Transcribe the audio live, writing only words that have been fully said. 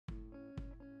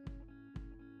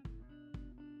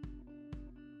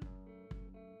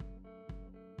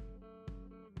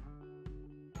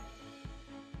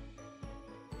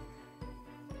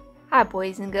Hi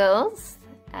boys and girls,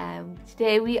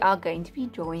 today we are going to be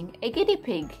drawing a guinea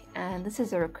pig, and this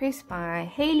is a request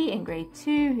by Haley in grade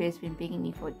 2 who has been begging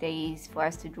me for days for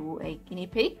us to draw a guinea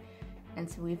pig, and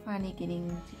so we're finally getting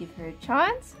to give her a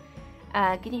chance.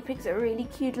 Guinea pigs are really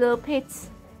cute little pets.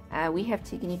 We have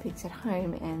 2 guinea pigs at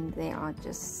home and they are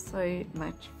just so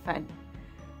much fun.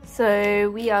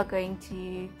 So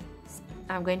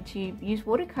I'm going to use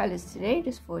watercolors today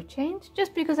just for a change,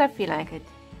 just because I feel like it.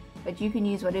 But you can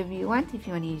use whatever you want. If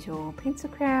you want to use your pencil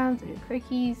crayons or your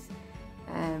croquis,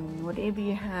 whatever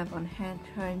you have on hand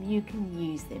at home, you can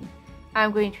use them.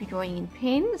 I'm going to be drawing in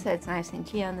pen, so it's nice and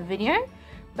clear on the video.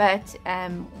 But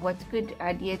what's a good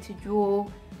idea to draw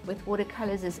with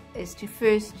watercolors is to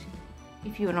first,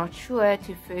 if you're not sure,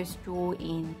 to first draw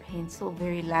in pencil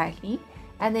very lightly,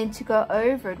 and then to go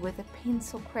over it with a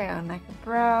pencil crayon, like a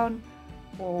brown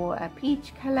or a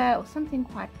peach color or something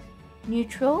quite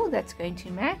neutral that's going to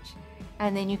match,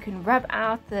 and then you can rub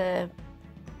out the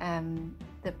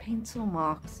pencil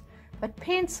marks. But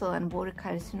pencil and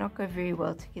watercolors do not go very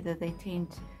well together.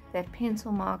 That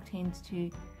pencil mark tends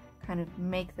to kind of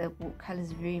make the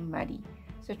colors very muddy.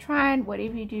 So try and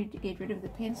whatever you do to get rid of the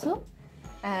pencil,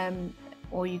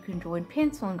 or you can draw in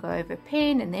pencil and go over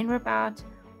pen and then rub out,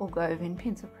 or go over in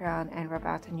pencil crayon and rub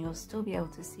out, and you'll still be able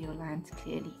to see your lines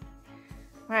clearly.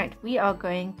 Right, we are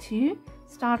going to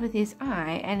start with his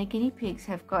eye, and the guinea pigs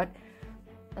have got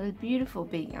a beautiful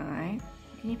big eye.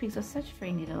 Guinea pigs are such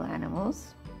friendly little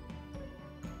animals,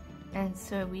 and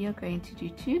so we are going to do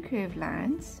 2 curved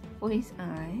lines for his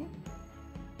eye,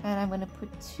 and I'm going to put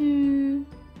 2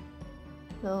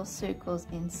 little circles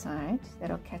inside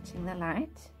that are catching the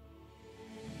light,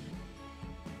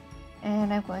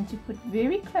 and I'm going to put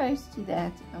very close to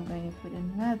that, I'm going to put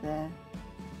another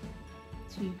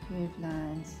 2 curved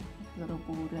lines, a little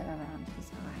border around his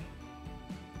eye,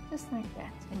 just like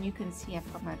that. And you can see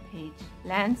I've got my page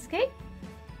landscape,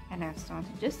 and I've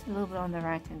started just a little bit on the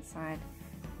right hand side.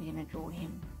 We're going to draw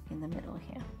him in the middle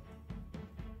here.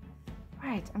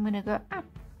 Right, I'm going to go up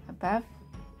above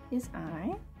his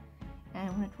eye, and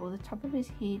I'm going to draw the top of his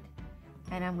head,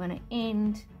 and I'm going to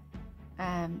end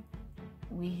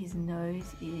where his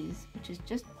nose is, which is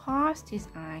just past his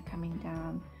eye, coming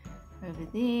down over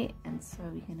there. And so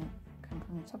we're going to come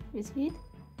from the top of his head,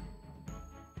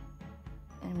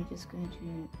 and we're just going to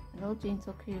do a little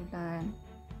gentle curved line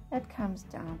that comes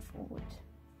down forward.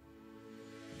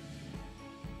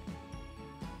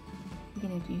 We're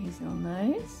going to do his little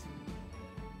nose,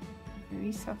 a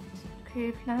very soft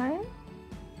curved line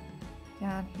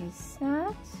down his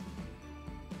snout,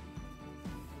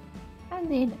 and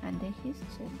then under his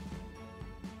chin.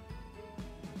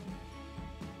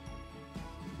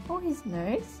 For his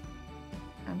nose,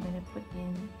 I'm going to put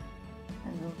in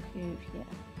a little curve here,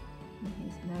 and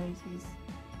his nose is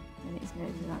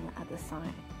on the other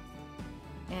side.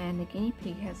 And the guinea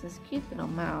pig has this cute little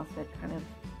mouth that kind of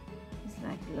is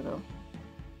like a little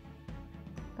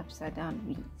upside down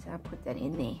V, so I'll put that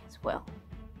in there as well.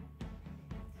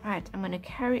 Right, I'm going to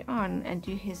carry on and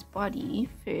do his body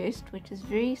first, which is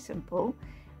very simple,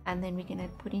 and then we're going to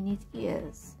put in his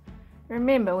ears.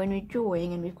 Remember, when we're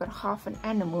drawing and we've got half an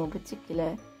animal in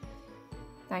particular,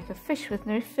 like a fish with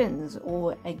no fins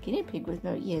or a guinea pig with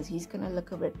no ears, he's going to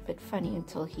look a bit funny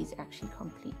until he's actually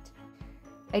complete.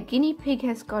 A guinea pig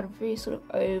has got a very sort of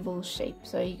oval shape,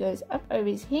 so he goes up over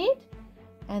his head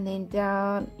and then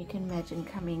down. You can imagine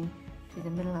coming to the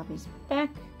middle of his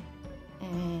back,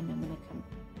 and I'm going to come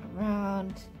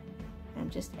around and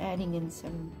just adding in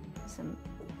some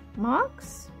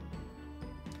marks.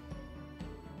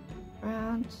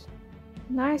 Round,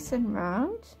 nice and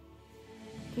round.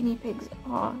 Guinea pigs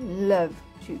love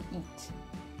to eat.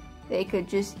 They could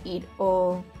just eat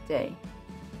all day.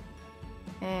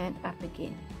 And up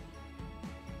again.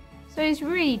 So it's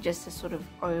really just a sort of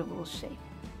oval shape.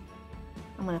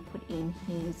 I'm going to put in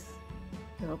his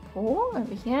little paw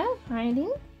over here,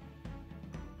 hiding.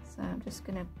 So I'm just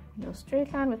going to do a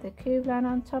straight line with a curved line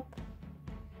on top,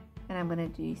 and I'm going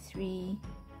to do 3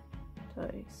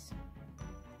 toes.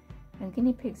 And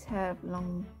guinea pigs have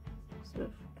long sort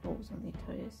of claws on their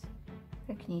toes.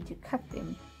 In fact, you need to cut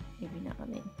them every now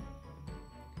and then.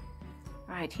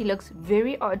 Right, he looks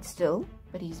very odd still,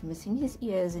 but he's missing his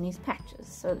ears and his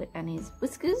patches and his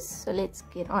whiskers, so let's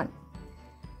get on.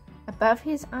 Above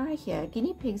his eye here,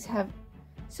 guinea pigs have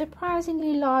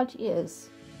surprisingly large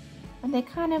ears, and they're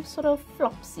kind of sort of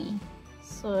flopsy,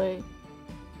 so you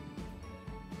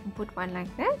can put one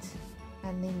like that,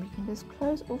 and then we can just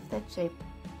close off that shape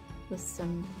with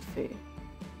some fur.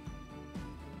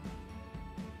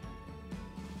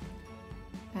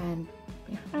 And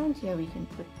behind here we can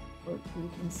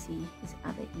see his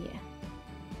other ear.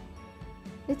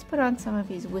 let's put on some of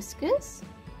his whiskers.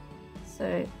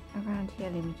 So around here,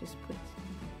 let me just put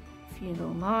a few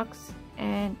little marks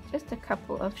and just a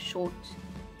couple of short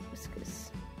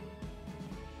whiskers.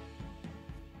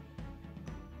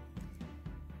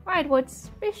 Right, what's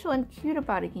special and cute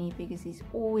about a guinea pig is he's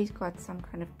always got some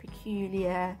kind of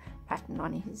peculiar pattern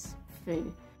on his fur.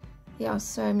 There are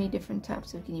so many different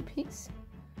types of guinea pigs.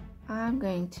 I'm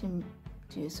going to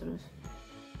do a sort of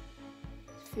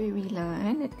furry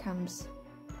line that comes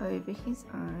over his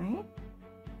eye,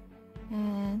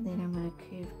 and then I'm going to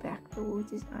curve back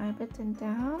towards his eye bit and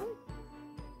down,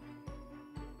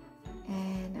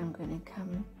 and I'm going to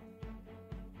come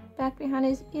back behind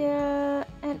his ear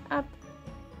and up,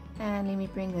 and let me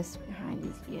bring this behind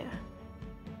his ear,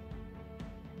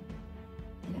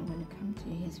 and I'm going to come to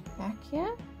his back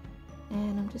here,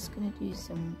 and I'm just going to do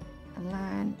a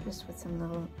line just with some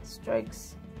little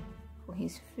strokes for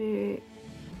his fur.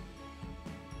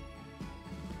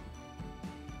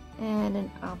 And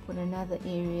then I'll put another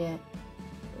area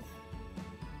with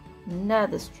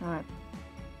another stripe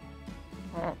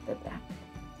at the back.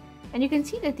 And you can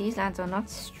see that these lines are not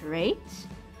straight.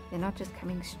 They're not just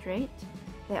coming straight.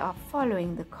 They are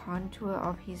following the contour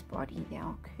of his body. They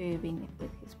are curving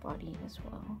with his body as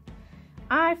well.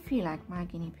 I feel like my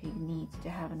guinea pig needs to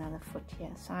have another foot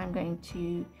here. So I'm going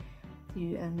to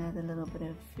do another little bit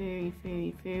of furry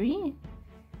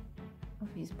of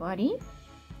his body.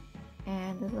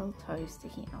 And the little toes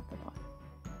sticking out the bottom.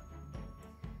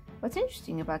 What's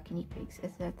interesting about guinea pigs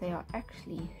is that they are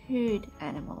actually herd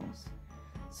animals.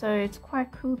 So it's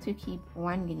quite cool to keep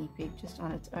one guinea pig just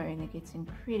on its own. It gets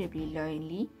incredibly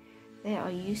lonely. They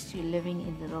are used to living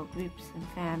in little groups and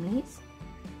families.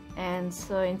 And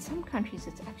so in some countries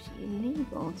it's actually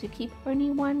illegal to keep only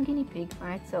one guinea pig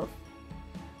by itself.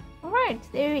 Alright,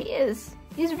 there he is.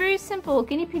 He's very simple.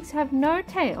 Guinea pigs have no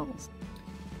tails.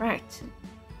 Right.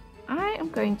 I am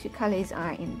going to color his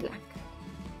eye in black.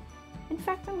 In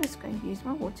fact, I'm just going to use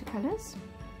my watercolors.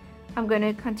 I'm going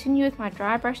to continue with my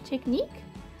dry brush technique.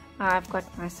 I've got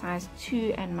my size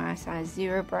 2 and my size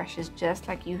 0 brushes just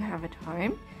like you have at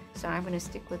home. So I'm going to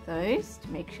stick with those to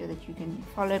make sure that you can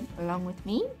follow along with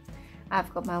me.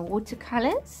 I've got my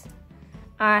watercolors.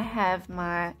 I have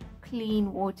my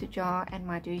clean water jar and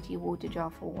my dirty water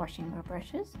jar for washing my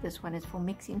brushes. This one is for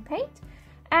mixing paint.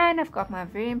 And I've got my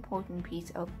very important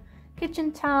piece of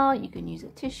kitchen towel. You can use a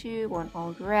tissue or an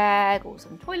old rag or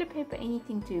some toilet paper,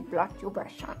 anything to blot your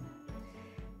brush on.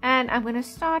 And I'm going to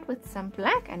start with some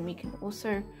black, and we can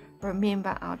also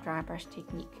remember our dry brush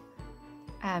technique.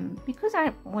 Because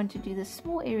I want to do the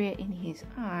small area in his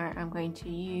eye, I'm going to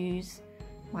use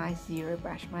my 0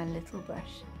 brush, my little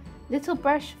brush. Little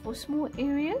brush for small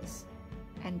areas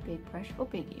and big brush for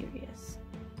big areas.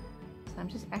 So I'm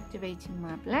just activating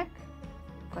my black.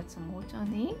 Got some water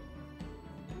on there.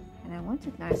 And I want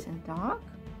it nice and dark,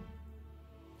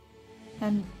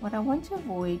 and what I want to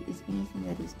avoid is anything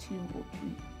that is too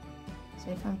watery.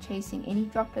 So if I'm chasing any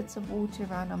droplets of water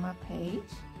around on my page,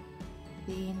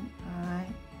 then I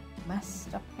must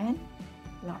stop and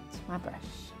blot my brush.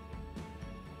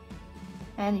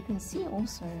 And you can see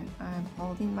also I'm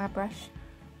holding my brush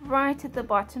right at the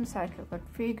bottom, so I've got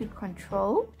very good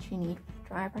control, which you need with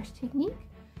dry brush technique.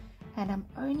 And I'm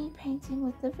only painting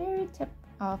with the very tip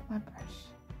of my brush.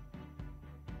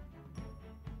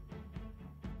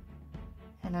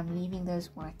 And I'm leaving those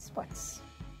white spots,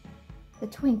 the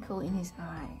twinkle in his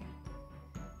eye.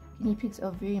 Guinea pigs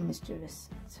are very mischievous,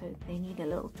 so they need a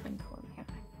little twinkle in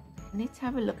the eye. Let's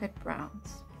have a look at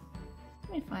browns.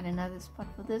 Let me find another spot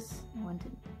for this. I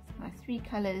wanted my 3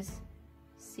 colors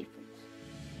separate.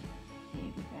 There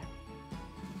we go.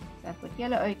 So I've got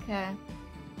yellow ochre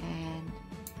and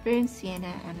burnt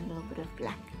sienna and a little bit of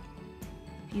black.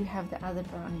 If you have the other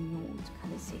brown in your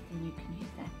watercolor set, then you can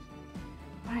use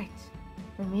that. Right.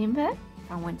 Remember,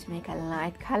 if I want to make a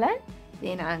light color,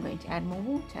 then I'm going to add more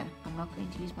water. I'm not going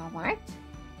to use my white.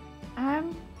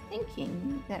 I'm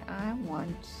thinking that I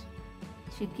want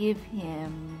to give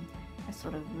him a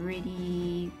sort of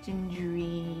reddy,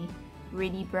 gingery,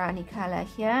 reddy browny color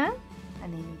here,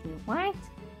 and then the white,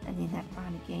 and then that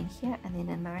brown again here, and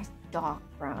then a nice dark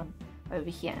brown over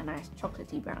here, a nice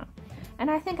chocolatey brown.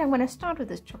 And I think I'm going to start with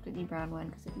this chocolatey brown one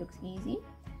because it looks easy.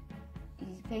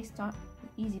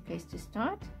 Easy place to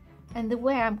start. And the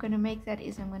way I'm going to make that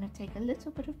is I'm going to take a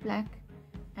little bit of black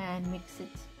and mix it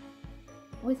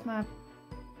with my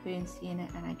burnt sienna,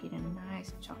 and I get a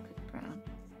nice chocolate brown.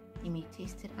 You may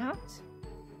test it out,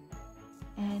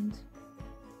 and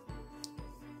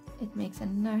it makes a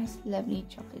nice lovely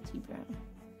chocolatey brown.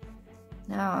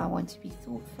 Now I want to be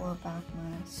thoughtful about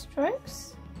my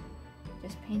strokes,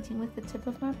 just painting with the tip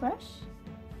of my brush,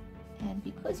 And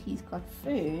because he's got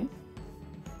fur,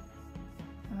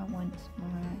 I want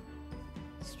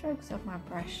my strokes of my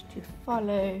brush to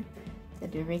follow the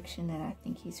direction that I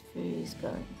think his fur is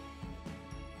going.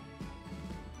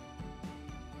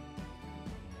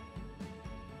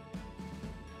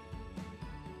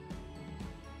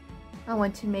 I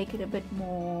want to make it a bit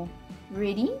more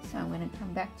ready, so I'm going to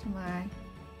come back to my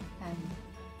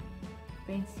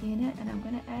burnt sienna, and I'm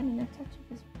going to add in a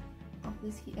touch of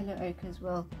this yellow ochre as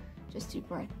well, just to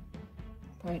brighten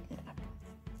it up.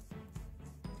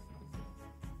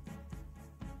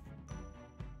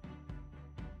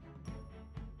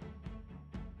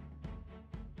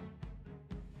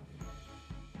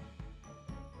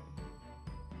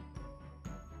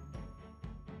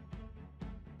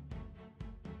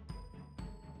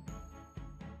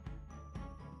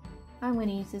 I'm going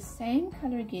to use the same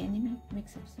color again. Let me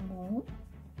mix up some more.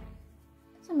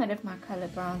 Doesn't matter if my color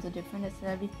browns are different. It's the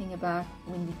lovely thing about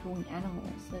when you're drawing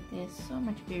animals, that there's so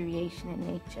much variation in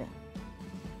nature.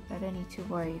 I don't need to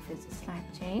worry if there's a slight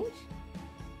change.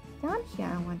 Down here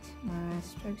I want my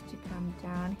strokes to come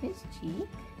down his cheek,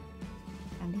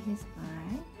 under his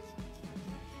eye,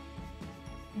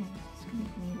 and just going to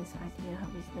give me this idea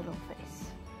of his little face.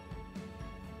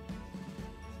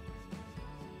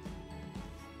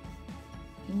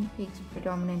 Guinea pigs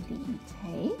predominantly eat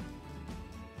hay,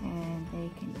 and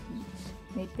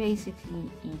they basically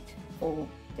eat all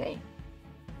day.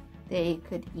 They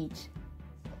eat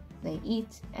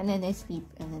and then they sleep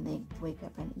and then they wake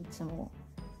up and eat some more.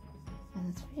 And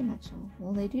that's very much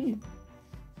all they do.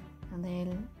 And they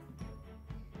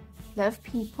love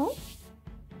people.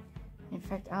 In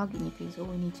fact, our guinea pigs, all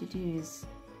we need to do is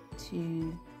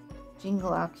to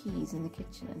jingle our keys in the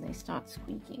kitchen and they start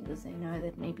squeaking because they know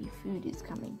that maybe food is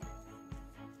coming.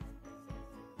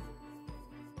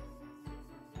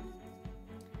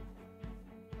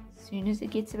 As soon as it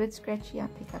gets a bit scratchy, I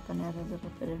pick up another little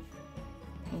bit of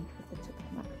paint with the tip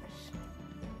of my brush.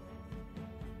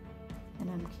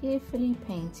 And I'm carefully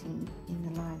painting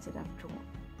in the lines that I've drawn.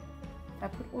 If I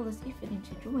put all this effort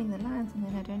into drawing the lines and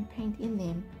then I don't paint in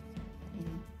them,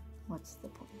 then what's the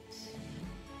point?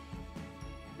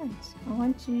 I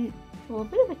want to draw a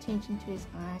bit of attention to his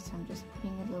eye, so I'm just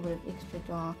putting a little bit of extra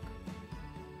dark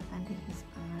under his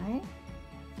eye,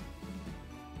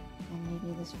 and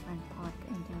maybe this front part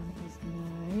going down his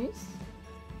nose.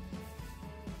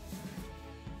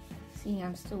 See,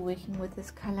 I'm still working with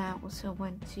this color. I also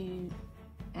want to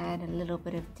add a little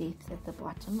bit of depth at the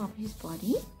bottom of his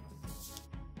body.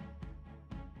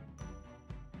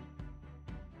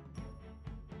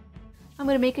 I'm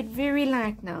going to make it very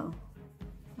light now.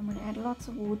 I'm going to add lots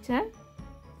of water.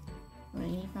 I'm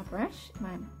going to need my brush,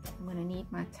 I'm going to need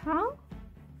my towel,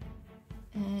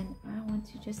 and I want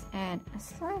to just add a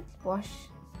slight wash,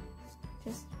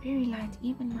 just very light,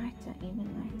 even lighter, even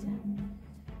lighter.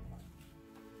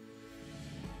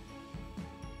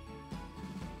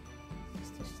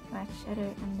 Just a slight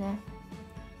shadow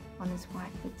on his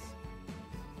white bits.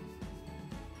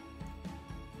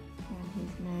 And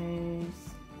his nose.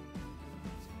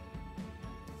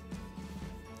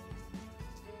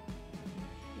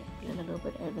 A little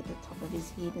bit over the top of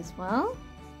his head as well,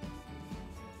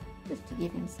 just to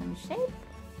give him some shape.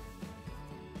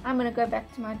 I'm going to go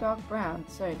back to my dark brown,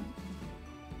 so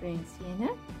burnt sienna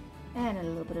and a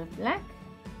little bit of black,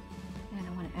 and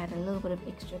I want to add a little bit of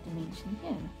extra dimension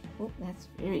here. Oh, that's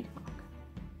very dark.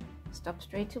 Stop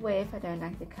straight away if I don't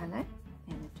like the color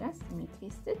and adjust. Let me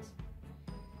test it,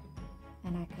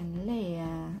 and I can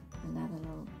layer another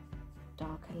little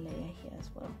darker layer here as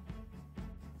well.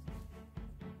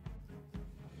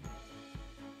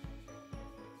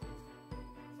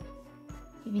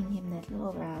 Giving him that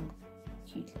little round,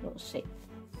 cute little shape.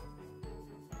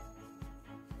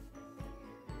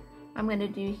 I'm going to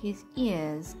do his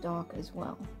ears dark as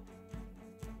well.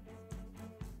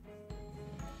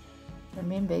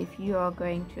 Remember, if you are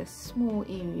going to a small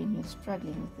area and you're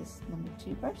struggling with this number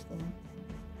 2 brush, then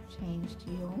change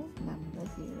to your number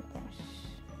 0 brush.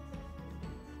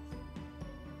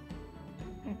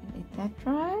 I can let that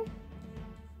dry.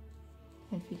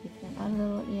 Don't forget that other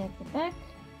little ear at the back.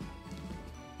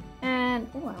 And,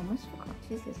 oh, I almost forgot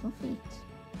his little feet.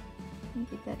 Let me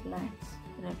get that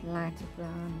bit of lighter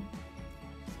brown.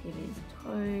 Just give his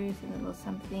toes a little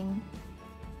something.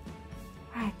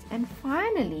 Right, and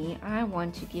finally, I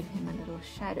want to give him a little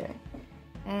shadow.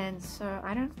 And so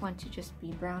I don't want to just be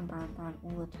brown, brown, brown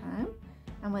all the time.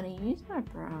 I'm going to use my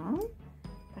brown,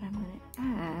 but I'm going to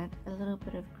add a little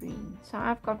bit of green. So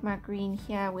I've got my green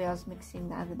here where I was mixing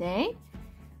the other day.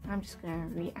 I'm just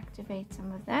going to reactivate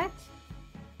some of that.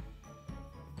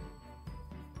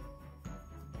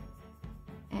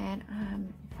 And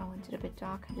if I want want it a bit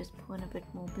darker, just pull in a bit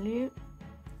more blue.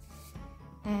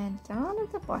 And down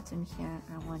at the bottom here,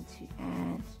 I want to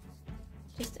add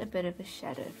just a bit of a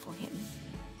shadow for him.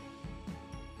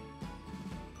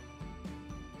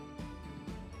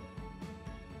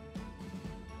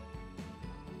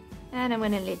 And I'm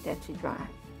going to let that to dry.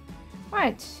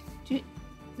 Right,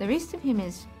 the rest of him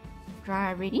is dry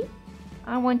already.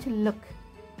 I want to look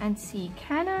and see,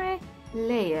 can I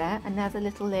layer another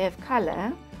little layer of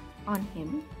color on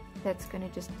him that's going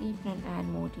to just deepen and add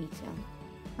more detail.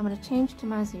 I'm going to change to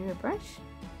my zero brush.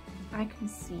 I can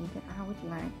see that I would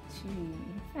like to,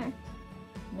 in fact,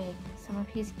 make some of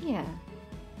his ear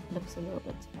looks a little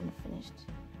bit unfinished.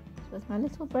 So with my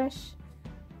little brush,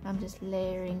 I'm just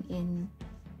layering in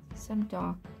some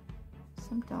darker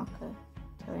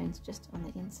tones just on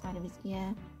the inside of his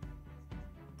ear.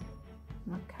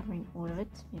 I'm not covering all of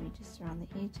it, maybe just around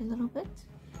the edge a little bit.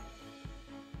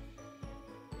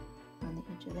 On the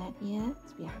edge of that ear,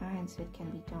 it's behind so it can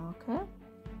be darker.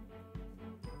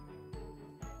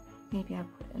 Maybe I'll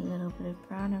put a little bit of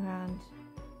brown around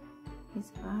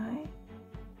his eye.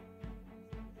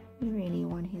 We really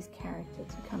want his character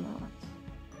to come out.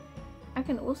 I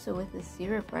can also, with this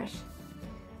zero brush,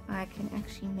 I can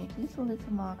actually make little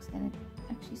marks, and it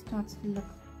actually starts to look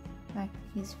like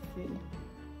his fur.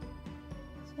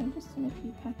 So just in a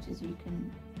few patches you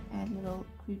can add little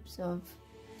groups of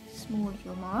small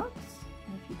little marks,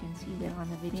 and if you can see that on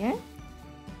the video,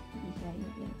 maybe here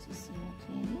you'll be able to see more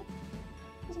clearly.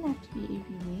 It doesn't have to be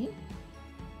everywhere,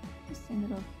 just in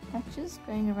little patches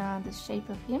going around the shape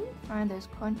of him. Find those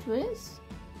contours,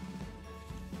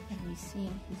 and we're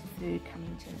seeing his fur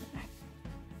coming to the back.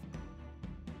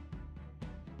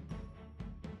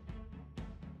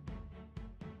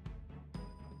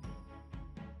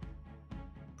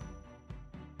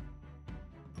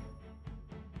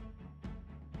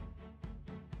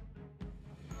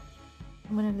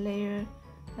 I'm going to layer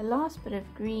the last bit of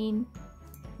green.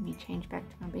 Let me change back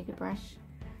to my bigger brush.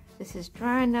 This is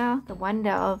dry now. The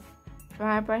wonder of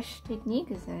dry brush technique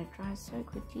is that it dries so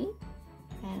quickly.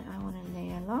 And I want to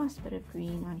layer a last bit of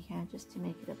green on here just to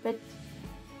make it a bit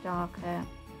darker,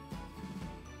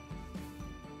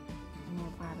 more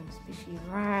vibrant, especially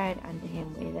right under him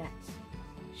where that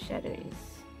shadow is.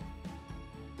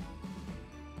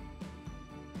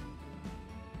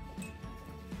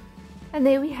 And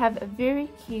there we have a very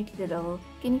cute little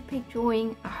guinea pig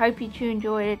drawing. I hope you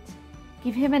enjoyed it.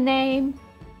 Give him a name,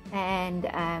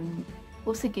 and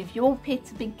also give your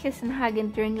pets a big kiss and hug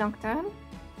during lockdown.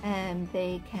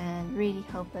 They can really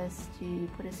help us to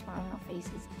put a smile on our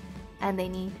faces, and they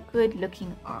need good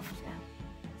looking after.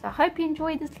 So I hope you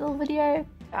enjoyed this little video.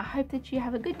 I hope that you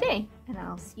have a good day, and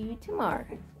I'll see you tomorrow.